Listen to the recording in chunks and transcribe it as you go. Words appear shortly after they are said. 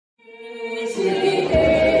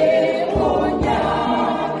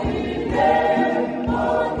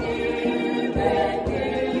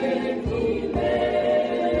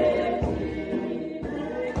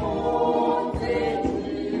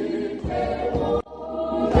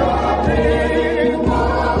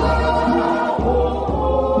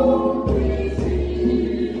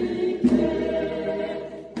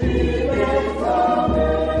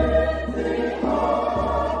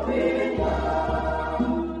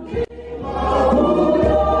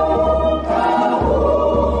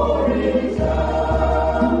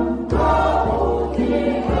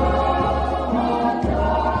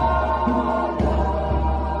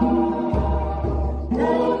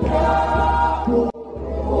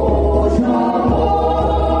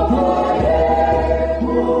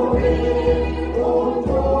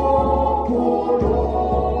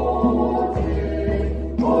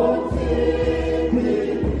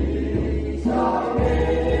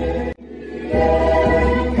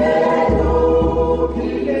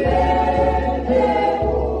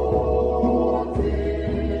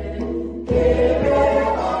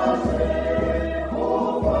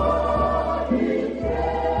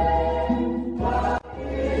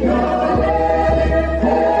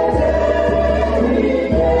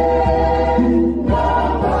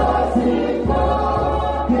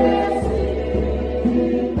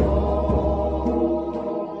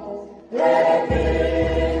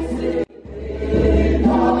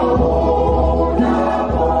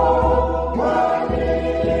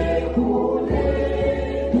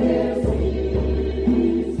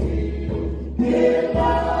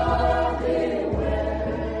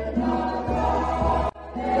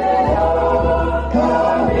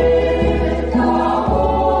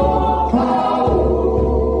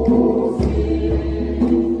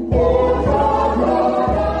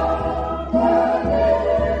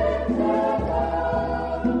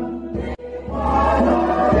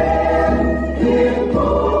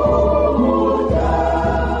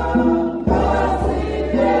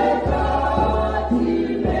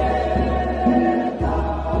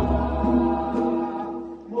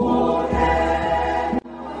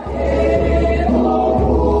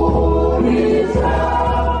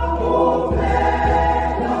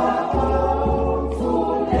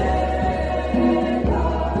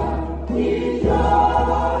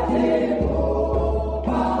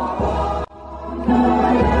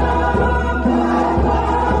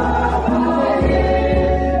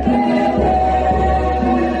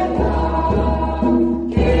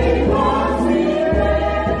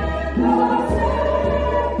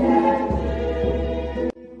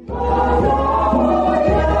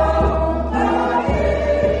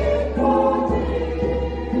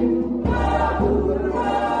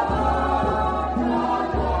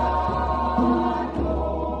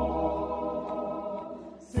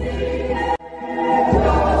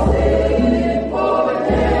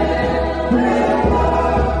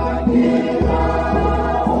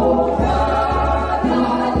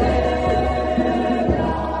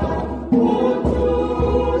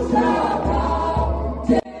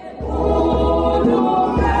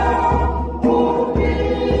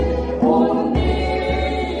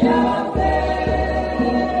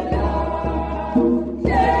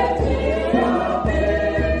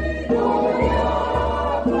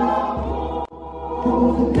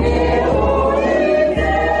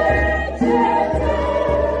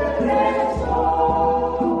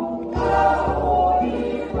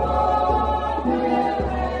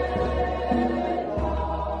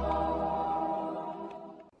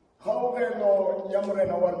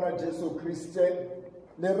Jesu Kriste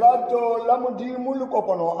lerato la modimo le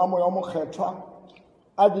kopano a moya mo kgethwa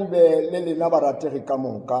a dibe le lena barategi ka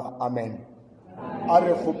moka amen a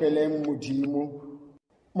re gopeleng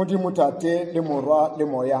modimo tate le morwa le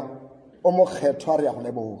moya o mo kgethwa re ya go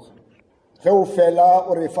leboga ge o fela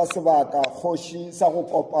o re fa sebaka kgoši sa go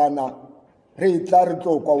kopana re itla re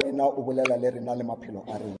tlo kwa wena o bolela le rena le maphelo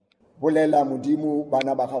a rena bolela modimo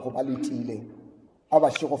bana ba gago ba letile a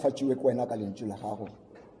ba shegofatšiwe ke wena ka lentšu la gago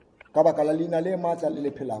ka baka la leina le maatla le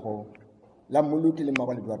le phelago la mmoloki le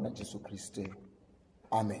mabaledi wa Jesu Kriste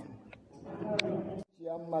amen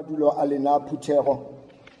ya madulo a lena phuthego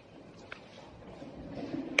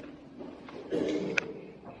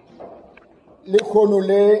le khono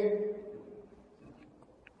le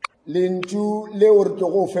lentšu leo re tlo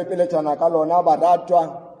go fepeletšana ka lona baratwa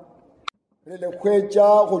re le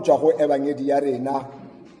hwetša go tšwa go ebangedi ya rena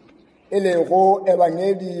e le go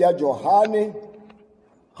ebangedi ya Johane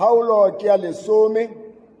kgaolo ke ya 10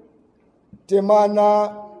 temana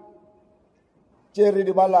tše re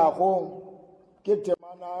di balago ke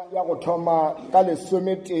temana ya go thoma ka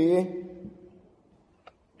 11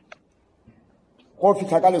 go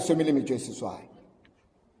fihla ka 18.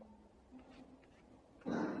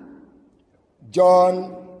 John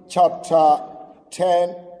chapter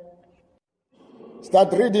 10,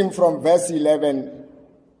 start reading from verse 11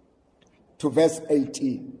 to verse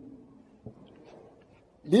 18.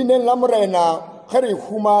 Lineng la morena ge re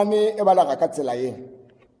humane e balaga ka tsela ye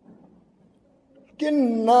ke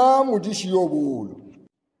nna modiši yo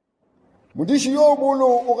bolo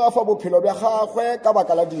o gafa bophelo bja gagwe ka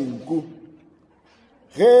baka la dinku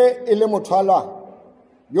ge e le mothwalwa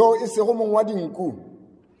yo e sego mong wa dinku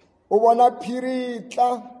o bona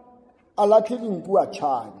phiritla a latlhe dinku a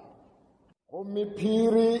tšhane gomme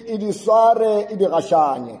phiri e di sware e di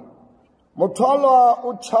gašanye mothwalwa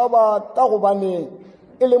o tšhaba ka gobane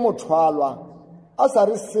e le mothwalwa a sa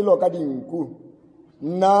re selo ka dinku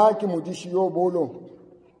nna ke modiši yo bolo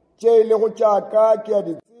tše e lego tšaka ke a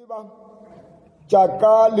di tseba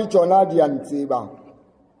tšaka le tšona di a ntseba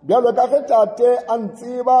bjalo ka ge tate a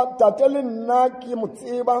ntseba tate le nna ke mo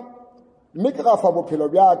tseba mme ke gafa bophelo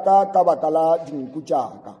bjaka ka baka la dinku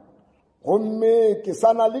tšaka gomme ke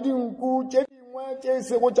sana le dinku tše dingwe tše e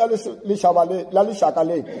sego tša lešaka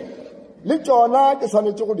le tšona ke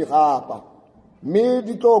swanetše go di gapa mme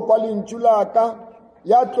di tlo kwa lentšu laka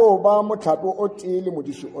ya tlo ba mohlapi o tee le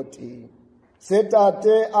modiši o tee se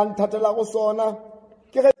tate a nthatela go sona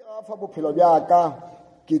ke ge ke gafa bophelo bjaka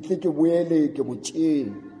ke tle ke boele ke botšeng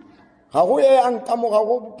ga go ye a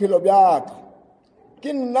nkamogago bophelo bjaka ke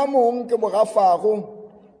nna mong ke bogafago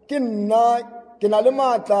ke nna ke na le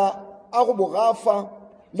maatla a go bogafa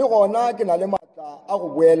le gona ke na le maatla a go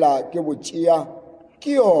boela ke botšea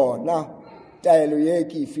ke yona taelo ye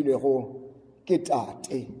ke e filego ke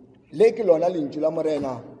tate le ke lona lentšu la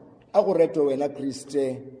morena a go rete wena Kriste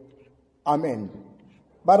amen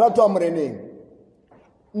baratwa moreneng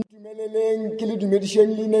ntumeleleng ke le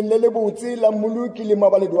dumedišeng leineng le lebotse la mmoloki le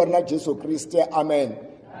mabaledi wa rena Jesu Kriste amen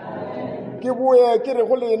ke boe ke re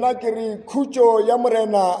go lena ke re khutšo ya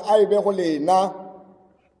morena a e be go lena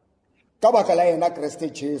ka baka la yena Kriste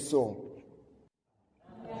Jesu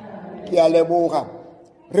ke a leboga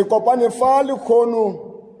re kopane fa le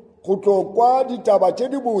khono go tlo kwa ditaba tše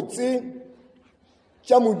di botse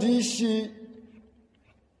tša modiši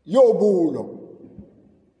yo bolo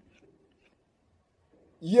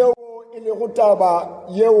yeo e le go taba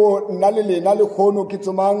yeo nna le lena le khono ke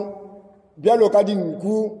tsomang bjalo ka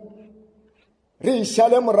dinku re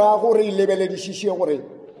išale morago re lebeledišiše gore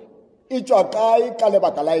e tšwa kae ka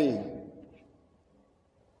lebaka la eng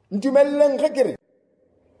ntumeleleng ge ke re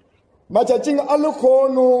matšatšing a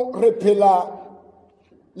lekgono re phela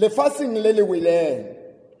lefaseng le le weleng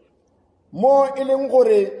mo e leng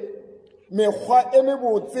gore mekgwa e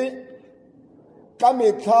mebotse ka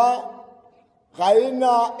mehla ga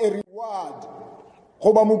ena e reward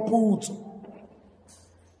goba moputso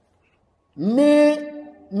mme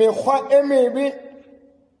mekgwa e mebe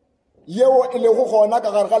yeo e lego gona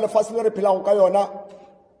ka gare ga lefase le re phelago ka yona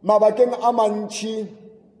mabakeng a mantši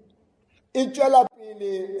e tšwela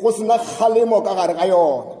pele go sena kgalemo ka gare ga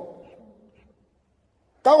yona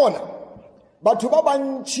ka gona batho ba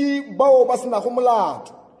bantši bao ba senago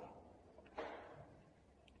molato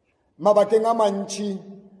mabakeng a mantši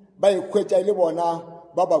ba ikhwetša e le bona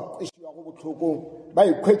ba ba kwešiwago bohloko ba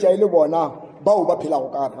ikhwetša e le bona bao ba phelago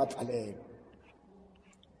ka gare ga tlalelo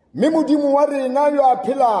mme modimo wa rena yo a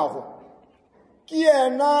phelago ke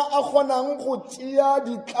yena a kgonang go tšea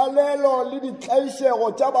ditlalelo le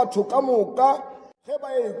ditlaišego tša batho ka moka ge ba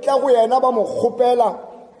etla go yena ba mo kgopela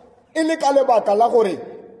e le ka lebaka la gore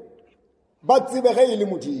ba tsebe ge e le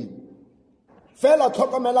modimo fela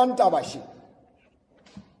tlhokomelang tabaše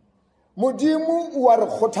modimo o a re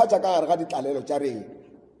kgothatša ka gare ga ditlalelo tša rena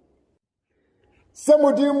se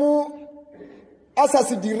modimo a sa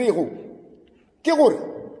se dirego ke gore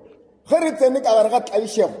ge re tsene ka gare ga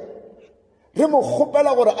tlaišego re mo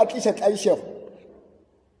kgopela gore a tliše tlaišego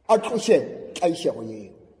a tloše tlaišego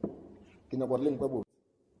yeo ke ne gore le nkwe botse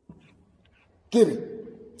ke re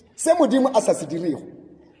se modimo a sa se dirego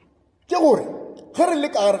ke gore ge re le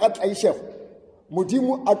ka gare ga tlaišego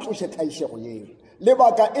modimo a tloše tlaišego yeo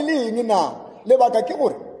lebaka e le eng na lebaka ke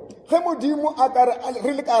gore ge modimo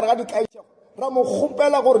re le ka gare ga ditlaišego ra mo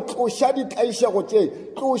kgopela gore tloša ditlaišego tše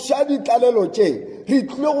tloša ditlalelo tše re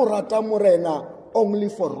tlile go rata morena only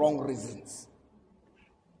for wrong reasons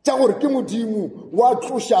tša gore ke modimo wa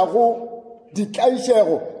tlošago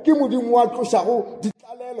ditlaišego ke modimo wa tlošago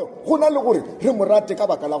ditlalelo go na le gore re mo rate ka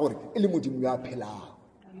baka la gore e le modimo ya phelago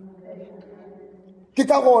ke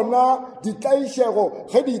ka gona ditlaišego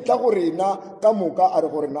ge di tla go rena ka moka a re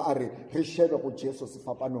go rena a re re shebe go Jesu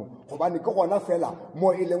sefapanong gobane ke gona fela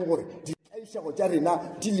mo e leng gore ditlaišego tša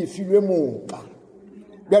rena di lefilwe moka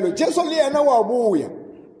bjalo Jesu le yena wa boya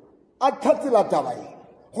a thatsela taba ye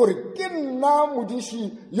gore ke nna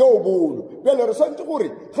modiši yo bolo bjalo re swantse gore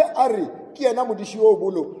ge a re ke yena modiši yo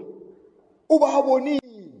bolo o ba boneng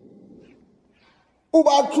o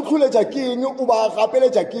ba tlhotlholetša ke eng o ba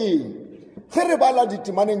gapeletša ke eng ge re bala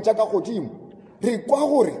ditemaneng tša ka godimo re kwa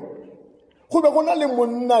gore go be go na le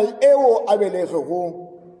monna eo a belegego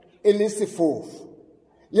e le sefofu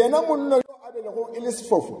yena monna yo a belego e le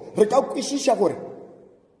sefofu re ka kwešiša gore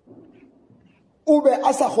o be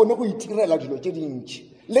a sa kgone go itirela dilo tše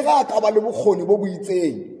dintši le ga a ka ba le bokgoni bo bo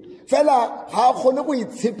itseng fela ga a kgone go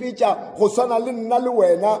itshepetša go swana le nna le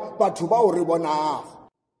wena batho bao re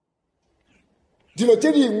bonago dilo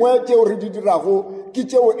tše dingwe tšeo re di dirago ke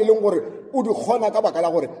tšeo e leng gore o di kgona ka baka la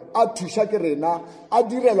gore a thuša ke rena a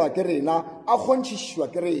direlwa ke rena a kgontšhišišwa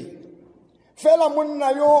ke rena fela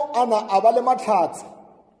monna yo ana a ba le matlhatsa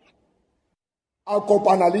a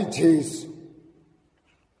kopana le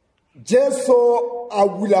Jesu a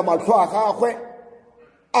bula mahlo a gagwe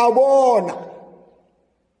a bona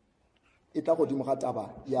e tla godimo ga taba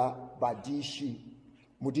ya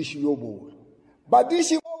modiši yo bolo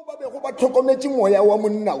badiši bao ba bego ba tlhokometše moya wa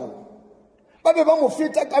monna o ba be ba mo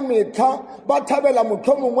feta ka metlha ba thabela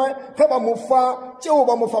motho mongwe ge ba mo fa tšeo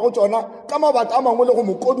ba mo fa go tšona ka mabaka a mangwe le go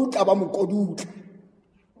mo kodutla ba mo kodutla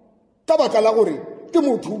ka baka la gore ke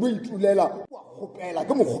motho o bo itulela wa kgopela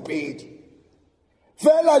ke mokgopedi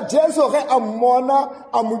fela Jesu ge a mmona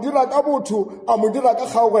a mo dira ka botho a mo dira ka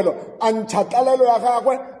kgaogelo a ntšha tlalelo ya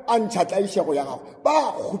gagwe a ntšha tlaišego ya gagwe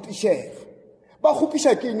ba kgopišega ba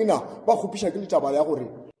kgopiša ke eng na ba kgopiša ke le taba ya gore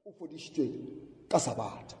o fodišitšwe ka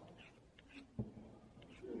sabata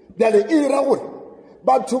bjale e ra gore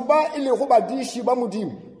batho ba e lego badiši ba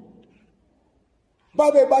modimo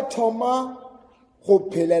ba be ba thoma go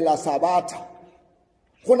phelela sabata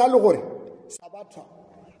go na le gore sabata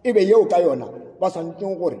e be yeo ka yona ba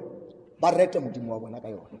swantseng gore ba rete modimo wa bona ka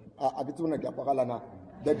yona a ke tsona ke a pagalana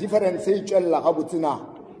the difference e tšwelela ga botsena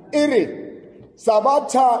e re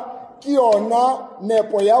sabata ke yona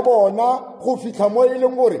nepo ya bona go fitlha mo e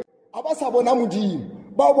leng gore a ba sa bona modimo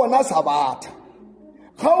ba bona sabata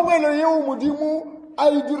kgaogelo yeo modimo a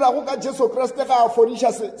e dirago ka Jesu Kriste ga a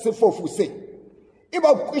fodiša sefofu se e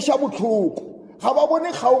ba kweša botlhoko ga ba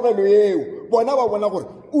bone kgaogelo yeo bona ba bona gore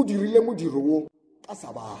o dirile modiro wo ka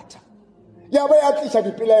sabata ya ba ya tliša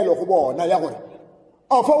dipelaelo go bona ya gore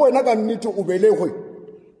a fa wena ka nnete o belegwe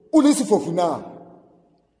o le sefofu na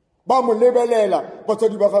ba mo lebelela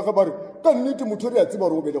batswadi ba gagwe ba re ka nnete motho re a tseba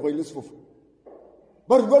gore o belegwe e le sefofu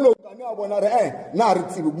ba re belo kane a bona re na re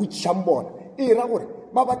tsebe botšhang bona e ra gore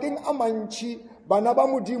mabakeng a mantši bana ba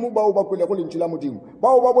modimo bao ba kwele go lentšu la modimo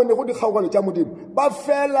bao ba bone go dikgaogelo tša modimo ba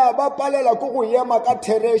fela ba palela ko go ema ka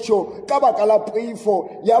therešo ka baka la poifo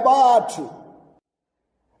ya batho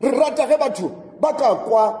re rata ge batho ba ka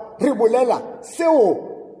kwa re bolela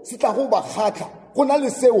seo se tla go ba kgatla go na le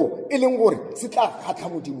seo e leng gore se tla kgatla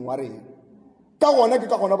modimo wa rena ka gona ke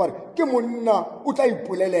ka gona ba re ke monna o tla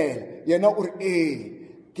ipolelela yena o re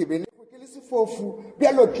ke belegwe ke le sefofu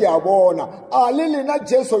bjalo ke a bona a le lena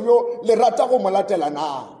Jesu yo le rata go mo latela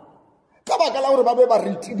na ka baka la gore ba be ba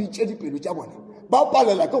retiditše dipelo tša bona ba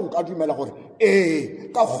palela ke go ka dumela gore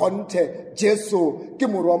ka kgonthe Jesu ke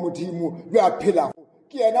morwa modimo yo a phelago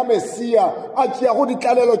ke ena Mesia a tšea go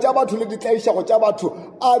ditlalelo tša batho le ditlaišago tša batho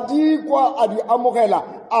a di kwa a di amogela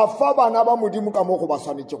a fa bana ba Modimo ka mo go ba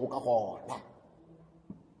swanetšego ka gona.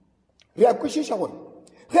 Re a kwešiša gore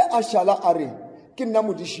ge a šala a re ke nna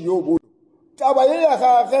modiši yo bolo, taba ye ya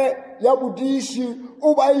gage ya bodiši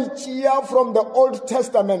o ba itšea from the Old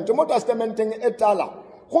Testament. Mo testamenteng e tala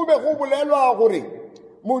go be go bolelwa gore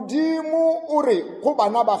Modimo o re go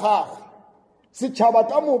bana ba gagwe setšhaba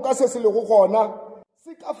ka moka se se lego gona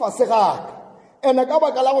se ka fase gaka, ene ka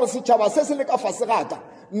baka la gore setšhaba se se le ka fase gaka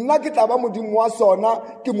nna ke tla ba Modimo wa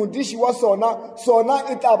sona, ke modiši wa sona, sona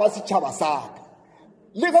e tla ba setšhaba saka.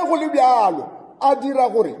 Le ge go le bjalo a dira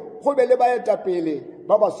gore go be le baetapele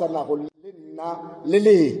ba ba swanago le nna le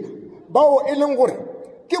lena, bao e leng gore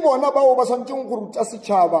ke bona bao ba tshwanetseng go ruta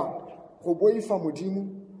setšhaba go boifa Modimo,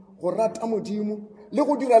 go rata Modimo le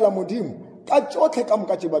go direla Modimo ka tsotlhe ka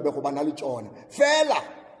moka tše ba bego ba na le tšona. Fela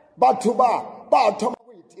batho ba thoma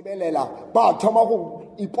go itebelela, ba thoma go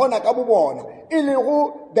ipona ka bo bona e le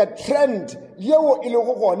go the trend yeo e le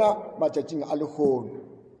go gona matšatšing a lekgono.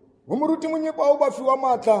 Go moruti Monyepao ba fiwa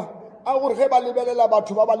maatla a gore ge ba lebelela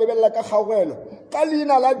batho ba lebelela ka kgaogelo ka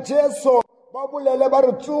leina la Jesu, ba bolele ba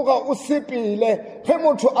re tsoga o sepele. Ge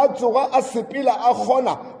motho a tsoga a sepela a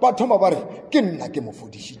kgona, ba thoma ba re ke nna ke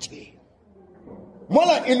mofodišitše.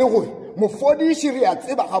 Mola e le gore mofodiši re a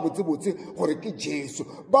tseba gabotsebotse gore ke Jesu.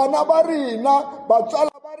 Bana ba rena,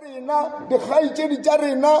 batswala ba rena, dikgaetšedi tša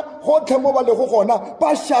rena, gotlhe mo ba lego gona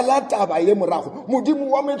ba šala taba ye morago. Modimo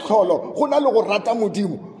wa metlholo go na le go rata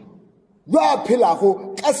Modimo yo a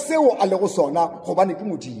phelago ka seo a lego sona gobane ke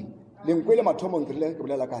Modimo. Lenkwe le mathomong ke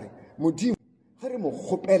bolela ka re Modimo ge re mo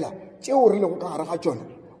kgopela tšeo re lego ka gare ga tšona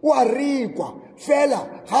o a rekwa, fela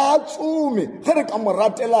ga a tsome ge re ka mo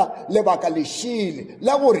ratela lebaka lešile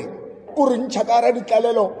la gore o re ntšha ka gara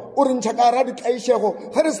ditlalelo, o re ntšha ka gara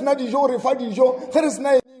ditlaišego, ge re sena dijo o re fa dijo, ge re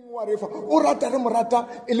sena eng wa re fa, o rata re mo rata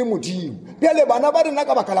e le Modimo. Bjale bana ba rena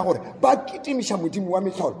ka baka la gore ba kitimiša Modimo wa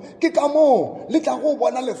metlholo, ke ka moo le tla go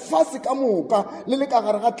bona lefase ka moka le le ka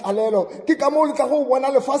gare ga tlalelo, ke ka moo le tla go bona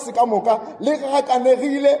lefase ka moka le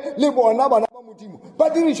gakanegile le bona bana ba Modimo ba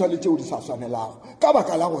dirišwa le tšeo di sa swanelago ka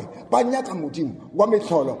baka la gore ba nyaka Modimo wa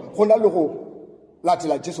metlholo go na le go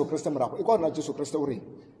latela Jesu Kriste morago. E kwa rena Jesu Kriste o re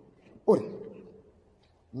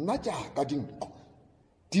nna jaaka dinku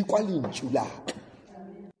di kwa lentšu laka,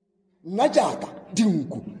 nna jaaka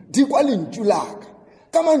dinku di kwa lentšu laka.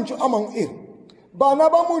 Ka mantšu a mangwe e re bana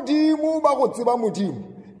ba Modimo ba go tseba Modimo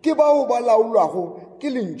ke bao ba laolwago ke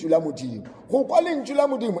lentšu la Modimo. Go kwa lentšu la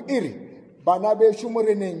Modimo e re bana bešo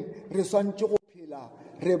moreneng re swantše go phela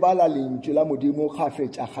re bala lentšu la Modimo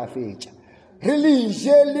kgafetša, re le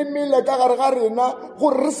je le mele ka gare ga rena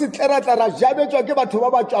gore re se tleratla ra jabetswa ke batho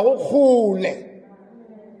ba ba tšwago kgole,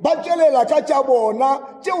 ba tšwelela ka tša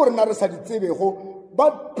bona tšeo rena re sa di tsebego,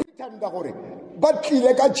 ba pretenda gore ba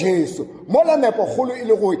tlile ka Jesu. Mola nepo kgolo e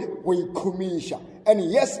le go ikhumiša, and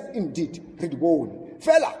yes indeed re di bone.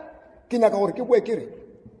 Fela ke nyaka gore ke boe ke re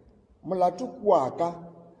molato kwa ka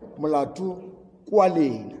molato kwa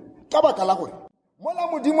lena ka baka la gore mola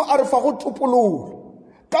Modimo a re fa go topololo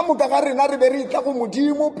ka moka ga rena re be re tla go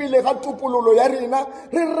Modimo pele ga topololo ya rena,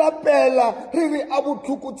 re rapela re re a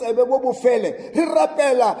botlhokotsebe bo bofele, re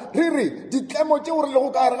rapela re re ditlemo tšeo re le go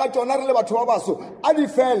ka gare ga tšona re le batho ba baso a di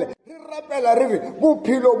fele, re rapela re re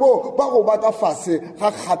bophelo bo ba go ba ka fase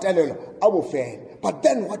ga kgatelelo a bofele. But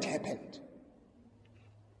then what happened?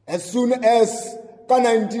 As soon as ka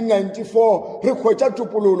 1994 re khwetša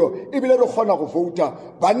topololo ebile re kgona go vouta,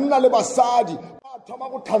 banna le basadi thoma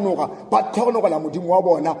go thanoga ba tlhogonogela Modimo wa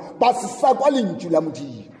bona ba se sa kwa lentšu la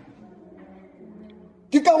Modimo.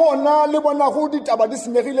 Ke ka gona le bona go ditaba di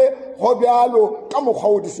senyegile go bjalo ka mokgwa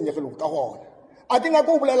o di senyegilego ka gona. A ke nyaka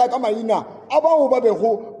go bolela ka maina a bao ba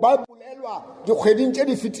bego ba bolelwa dikgweding tše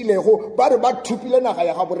di fetilego ba re ba thupile naga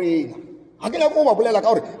ya ga borena. Ga ke nyaka go ba bolela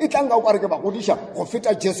ka gore e tlanka o ka re ke ba godiša go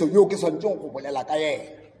feta Jesu yo ke swantšeng go bolela ka yena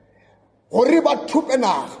gore ba thupe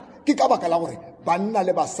naga. Ke ka baka la gore banna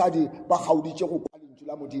le basadi ba gauditše go kwa lentšu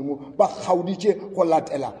la Modimo, ba gauditše go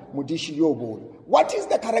latela modiši yo bolo. What is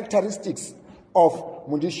the characteristics of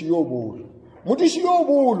modiši yo bolo? Modiši yo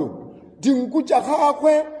bolo dinku tša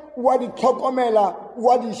gagwe wa di tlhokomela,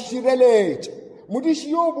 wa di šireletša.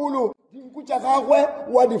 Modiši yo bolo dinku tša gagwe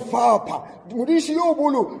wa di fapa. Modiši yo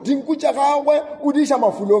bolo dinku tša gagwe o di iša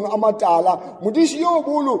mafulong a matala. Modiši yo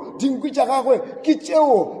bolo dinku tša gagwe ke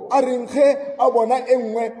tšeo a reng ge a bona e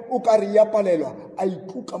nngwe o ka re ya palelwa a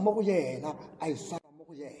ikuka mo go yena, a iswara mo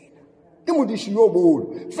go yena. Ke modiši yo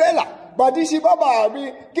bolo. Fela badiši ba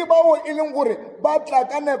babi ke bao e leng gore ba tla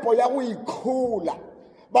ka nepo ya go ikgola,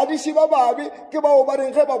 badiši ba babe ke bao ba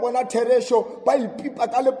reng ge ba bona theresho ba ipipa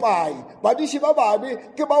ka lepai. Badiši ba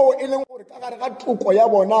babe ke bao e leng gore ka gare ga toko ya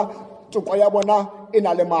bona e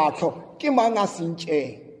na le matlho. Ke mang a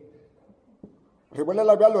sentšeng? Re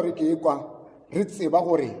bolela bjalo re ke ekwa re tseba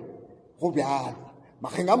gore go bjalo.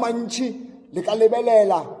 Mageng a mantši le ka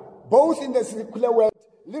lebelela both in the secular world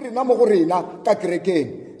le rena mo go rena ka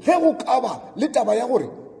kerekeng ge go ka ba le taba ya gore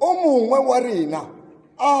o mongwe wa rena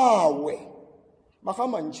awe. Maga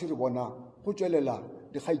mantši re bona go tswelela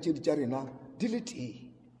dikgaitšedi tša rena di le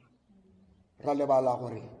teng. Ra lebala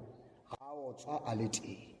gore ga o tswa a le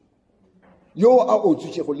teng. Yo a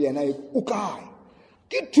otswitšego le yena o kae?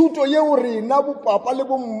 Ke thuto yeo rena bopapa le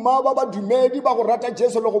bomma ba badumedi ba go rata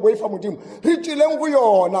Jesu le go boifa Modimo re tšweleng go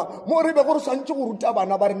yona, mo re be gore swantše go ruta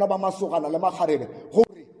bana ba rena ba masogana le makgarebe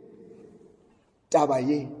gore taba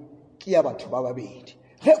ye ke ya batho ba babedi.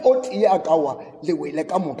 Ge o tee a ka wa le wele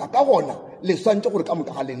ka moka, ka gona le swantše gore ka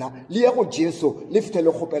moka ga lena le ye go Jesu le fete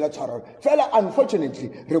le kgopela tshwarelo. Fela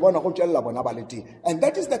unfortunately re bona go tšwelela bona ba le teng, and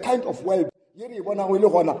that is the kind of world ye re bona go ile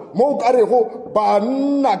gona mo o ka rego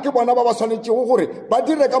banna ke bona ba ba swanetšego gore ba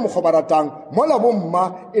dire ka mokgwa ba ratang, mola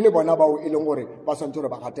bomma e le bona bao e leng gore ba swantše gore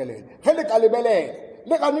ba gatelele. Ge le ka lebelela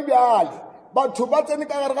le gane bjale batho ba tsene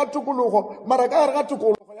ka gare ga tokologo, mara ka gare ga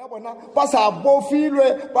tokologo ya bona ba sa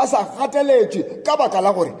bofilwe, ba sa gateletše ka baka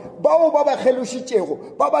la gore bao ba ba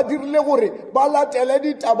kgelošitšego ba ba dirile gore ba latele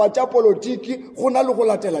ditaba tša polotiki go na le go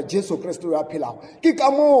latela Jesu Kriste yo a phelago. Ke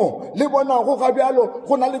ka moo le bonago ga bjalo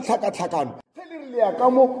go na le tlhakatlhakano. Ge le re le ya ka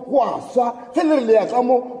mo go a swa, ge le re le ya ka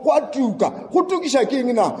mo go a tuka. Go tukiša ke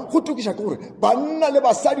eng na? Go tukiša ke gore banna le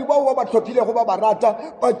basadi bao ba ba tlhophilego ba ba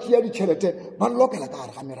rata ba tšea ditšhelete ba lokela ka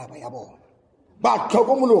gare ga meraba ya bona, ba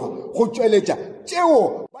tlhokomologa go tšweletša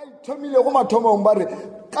tšeo ba ithomilego mathomong ba re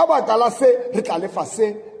ka baka la se re tla lefa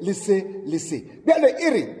se le se le se. Bjale e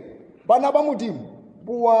re bana ba Modimo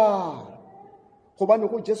boa gobane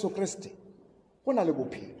go Jesu Kriste go na le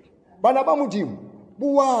bophelo. Bana ba Modimo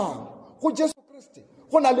boa go Jesu Kriste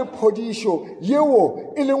go na le phodišo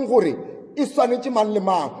yeo e leng gore e swanetše mang le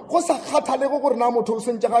mang, go sa kgathalego gore na motho o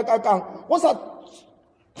sentše ga kakang, go sa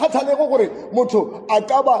kgathalego gore motho a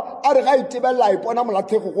ka ba a re ga itebelela ipona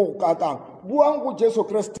molathego go kakang. Buang go Jesu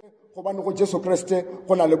Kriste gobane go Jesu Kriste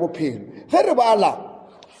go na le bophelo. Ge re bala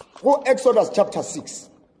go Exodus chapter 6,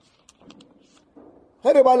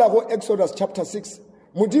 ge re bala go Exodus chapter 6,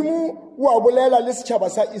 Modimo o a bolela le setšhaba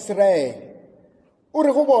sa Israele. O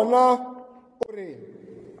re go bona, o re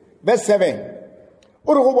verse 7,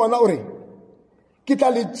 o re go bona, o re ke tla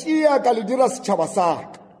le tšea ka le dira setšhaba sa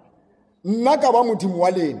ka, nna ka ba Modimo wa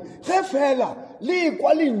lena. Ge fela le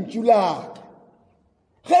ekwa lentšu laka,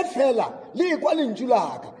 ge fela le ekwa lentšu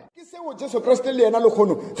laka. Ke seo Jesu Kriste le yena le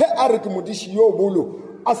kgono ge a re ke modiši yo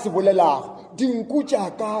bolo a se bolelago. Dinku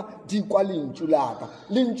tšaka di kwa lentšu laka.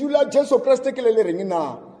 Lentšu la Jesu Kriste ke le le reng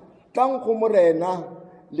na? Tlankgo morena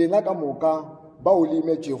lena ka moka ba o le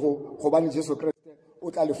imetšego gobane Jesu Kriste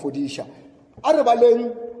o tla le fodiša. A re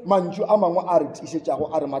baleng mantšu a mangwe a re tiišetšago,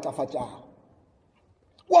 a re matlafatšago.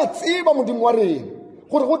 Wa tseba Modimo wa rena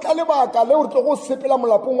gore go tla lebaka le gore tlo go sepela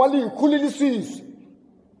molapong wa lekhu le leswiswi.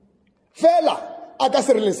 Fela a ka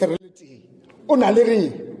se re le teng o na le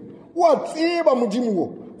rena. Wa tseba Modimo wo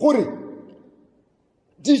gore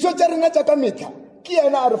dijo tša rena tša ka metlha ke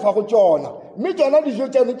yena a re fa go tšona, mme tšona dijo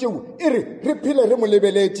tšane tšeo e re re phele re mo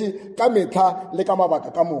lebeletše ka metlha le ka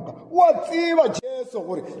mabaka ka moka. Wa tseba Jesu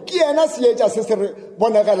gore ke yena seetša se se re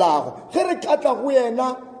bonagelago. Ge re tlatla go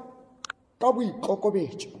yena ka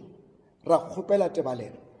boikokobetšo ra kgopela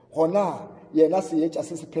tebalelo, gona yena seetša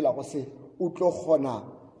se se phelago se o tlo kgona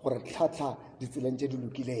gore tlhatlha ditseleng tše di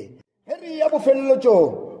lokileng. Ge re ya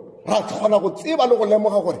bofelelotšong ra kgona go tseba le go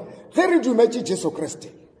lemoga gore ge re dumetše Jesu Kriste,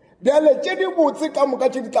 bjale tše di botse ka moka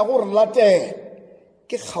tše di tla go re latela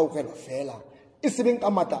ke kgaogelo fela, e se beng ka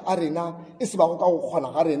matla a rena, e se bago ka go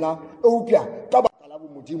kgona ga rena, eupša ka baka la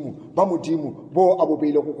ba Modimo bo a bo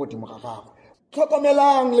beile go godimo ga gagwe.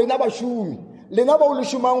 Tlhokomelang lena bašomi, lena bao le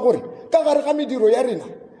šomang gore ka gare ga mediro ya rena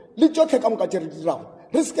le tšotlhe ka moka tše re dirago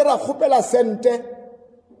re se ke ra kgopela sente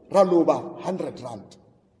ra loba 100 rand.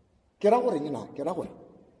 Ke ra gore ngena, ke ra gore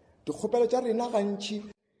dikgopelo tša rena gantši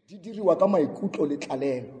di diriwa ka maikutlo le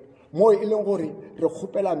tlalelo, mo e leng gore re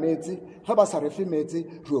kgopela metse, ge ba sa re fe metse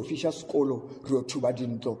re o fiša sekolo, re o thuba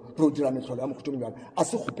dintlo, re o dira metlholo ya mokgotong bjana. A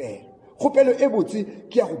se kgopelo. Kgopelo e botse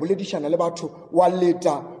ke ya go boledišana le batho, wa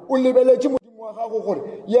leta o lebeletše Modimo wa gago gore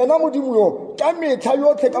yena Modimo yo ka metlha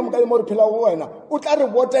yotlhe ka moka le mo re phela go wena o tla re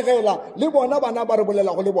botegela, le bona bana ba re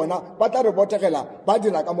bolelago le bona ba tla re botegela, ba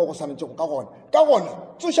dira ka mo go swanetšego ka gona. Ka gona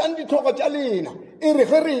tsošang ditlhogo tša lena, e re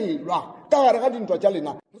ge re lwa ka gare ga dintwa tša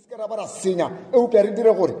lena re se ke ra ba ra senya eupša re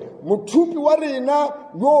dire gore mothupi wa rena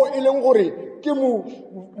yo e leng gore ke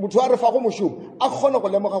motho a re fa go mošomo a kgone go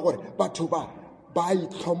lemoga gore batho ba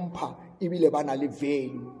itlhompha ebile ba na le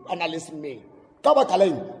value, ba na le semelo ka baka la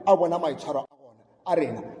eng a bona maitshwaro a gona a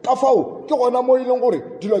rena ka fao ke gona mo e leng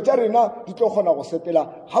gore dilo tša rena di tlo kgona go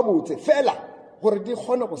sepela gabotse fela gore di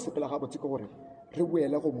kgone go sepela gabotse ke gore re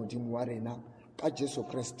boele go modimo wa rena ka Jesu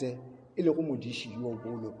Kriste e le go modiši yo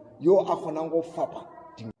bolo yo a kgonang go fapa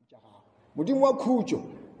dinku tša gago. Modimo wa khutšo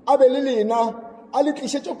a be le lena a le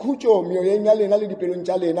tlišetše khutšo meoyeng ya lena le dipelong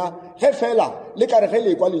tša lena ge fela le ka re ge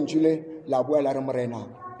le kwa lentšu le la boela re morena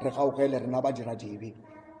re gaogele rena ba dira dibe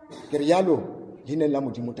ke re yalo leineng la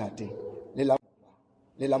Modimo Tate le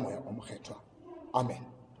la Moya o Mokgethwa. Amen.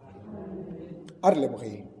 A re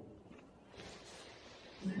lebogeng.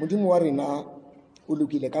 Modimo wa rena o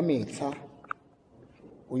lokile ka metlha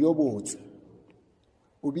o yo botse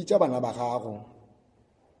o bitša bana ba gago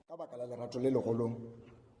ka baka la lerato le legolong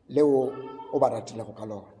leo o ba ratilego ka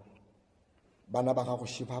lona. Bana ba gago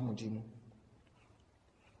šiba Modimo,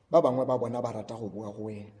 ba bangwe ba bona ba rata go bua go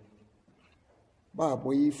wena, ba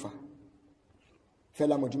boifa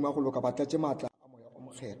fela Modimo wa go loka ba tlatše maatla a Moya o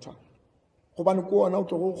Mokgethwa gobane ke ona o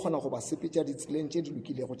tlo go kgona go ba sepetša ditseleng tše di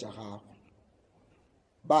lokilego tša gago.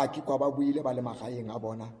 Ba kikwa ba buile ba le magaeng a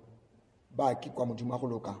bona, ba kikwa Modimo wa go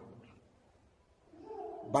loka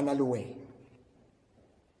ba na le wena.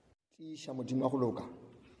 Tliša Modimo wa go loka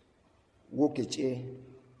wo ketše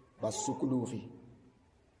basukulugi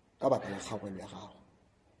ka baka la kgagwelo ya gago.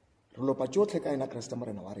 Re lopa tšotlhe ka ena Kriste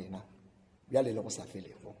morena wa rena bjale le go sa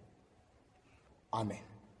felego. Amen.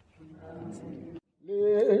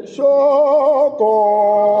 Le shoko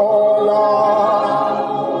la